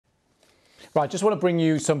Right, just want to bring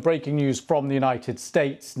you some breaking news from the United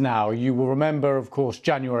States now. You will remember, of course,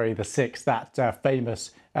 January the 6th, that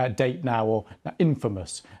famous date now, or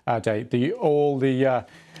infamous date. All the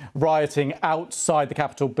rioting outside the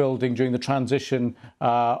Capitol building during the transition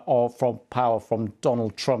from power from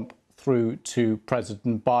Donald Trump through to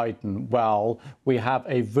President Biden. Well, we have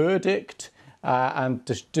a verdict and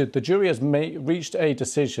the jury has reached a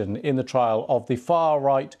decision in the trial of the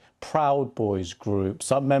far-right Proud Boys group.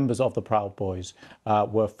 Some members of the Proud Boys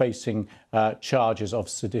were facing charges of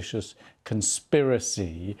seditious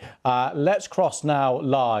conspiracy. Let's cross now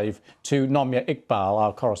live to Nomia Iqbal,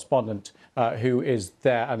 our correspondent, who is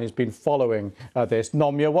there and has been following this.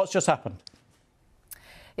 Nomia, what's just happened?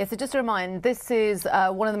 Yes, so just to remind, this is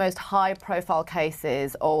one of the most high-profile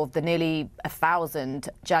cases of the nearly 1,000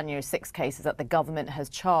 January 6 cases that the government has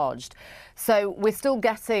charged. So we're still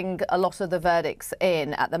getting a lot of the verdicts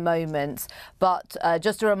in at the moment. But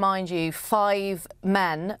just to remind you, 5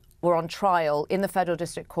 men were on trial in the Federal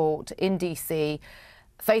District Court in D.C.,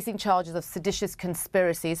 facing charges of seditious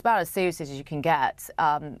conspiracy. It's about as serious as you can get.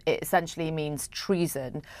 It essentially means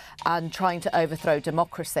treason and trying to overthrow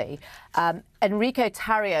democracy. Enrique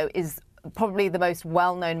Tarrio is probably the most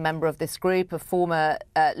well-known member of this group, a former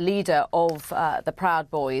leader of the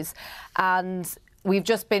Proud Boys. And we've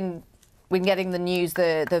just been getting the news,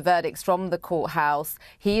 the verdicts from the courthouse.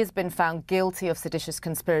 He has been found guilty of seditious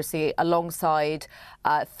conspiracy alongside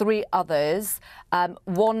 3 others.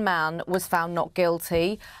 One man was found not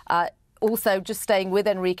guilty. Also, just staying with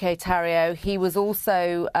Enrique Tarrio, he was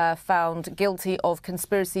also found guilty of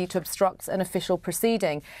conspiracy to obstruct an official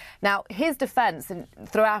proceeding. Now, his defence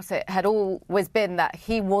throughout it had always been that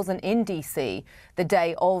he wasn't in D.C. the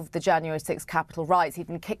day of the January 6th Capitol riots. He'd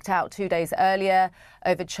been kicked out 2 days earlier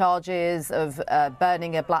over charges of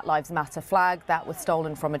burning a Black Lives Matter flag that was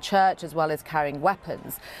stolen from a church, as well as carrying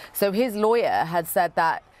weapons. So his lawyer had said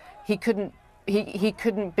that he couldn't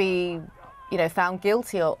be found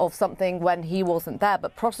guilty of something when he wasn't there.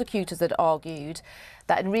 But prosecutors had argued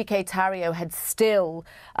that Enrique Tarrio had still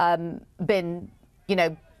been,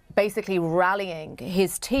 basically rallying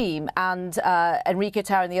his team. And Enrique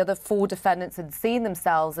Tarrio and the other 4 defendants had seen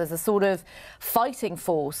themselves as a sort of fighting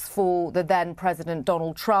force for the then President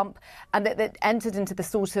Donald Trump, and that entered into the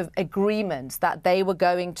sort of agreement that they were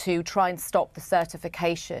going to try and stop the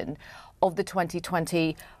certification of the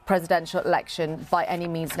 2020 presidential election by any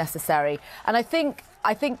means necessary. And I think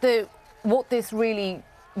that what this really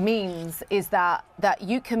means is that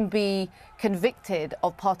you can be convicted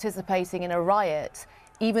of participating in a riot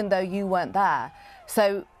even though you weren't there.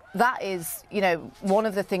 So that is, one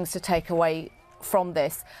of the things to take away from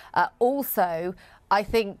this. Also, I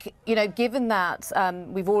think, given that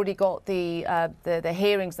we've already got the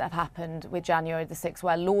hearings that have happened with January the 6th,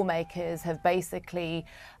 where lawmakers have basically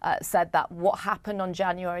said that what happened on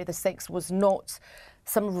January the 6th was not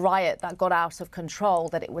some riot that got out of control,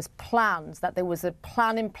 that it was planned, that there was a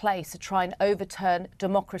plan in place to try and overturn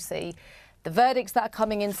democracy. The verdicts that are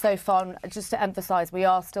coming in so far, just to emphasise, we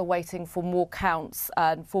are still waiting for more counts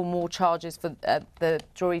and for more charges for the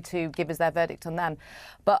jury to give us their verdict on them.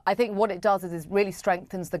 But I think what it does is really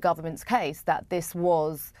strengthens the government's case that this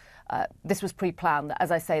was pre-planned. As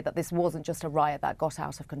I say, that this wasn't just a riot that got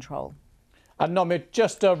out of control. And Nomia,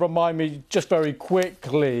 just remind me, just very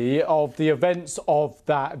quickly, of the events of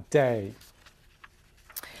that day.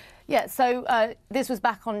 Yeah, so this was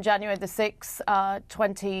back on January the 6th,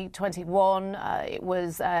 2021. It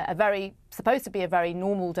was supposed to be a very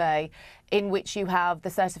normal day in which you have the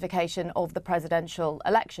certification of the presidential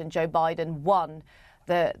election. Joe Biden won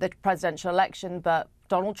the presidential election, but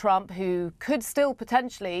Donald Trump, who could still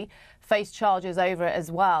potentially face charges over it as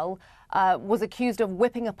well, was accused of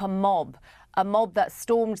whipping up a mob that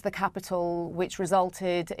stormed the Capitol, which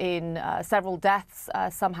resulted in several deaths.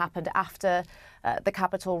 Some happened after the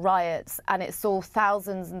Capitol riots, and it saw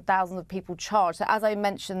thousands and thousands of people charged. So as I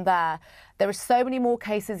mentioned there are so many more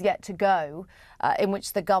cases yet to go in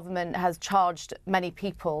which the government has charged many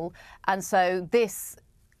people. And so this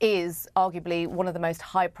is arguably one of the most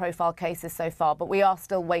high-profile cases so far, but we are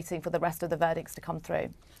still waiting for the rest of the verdicts to come through.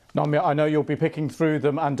 Nomia, I know you'll be picking through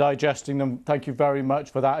them and digesting them. Thank you very much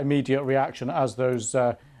for that immediate reaction as those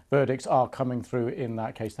verdicts are coming through in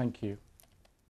that case. Thank you.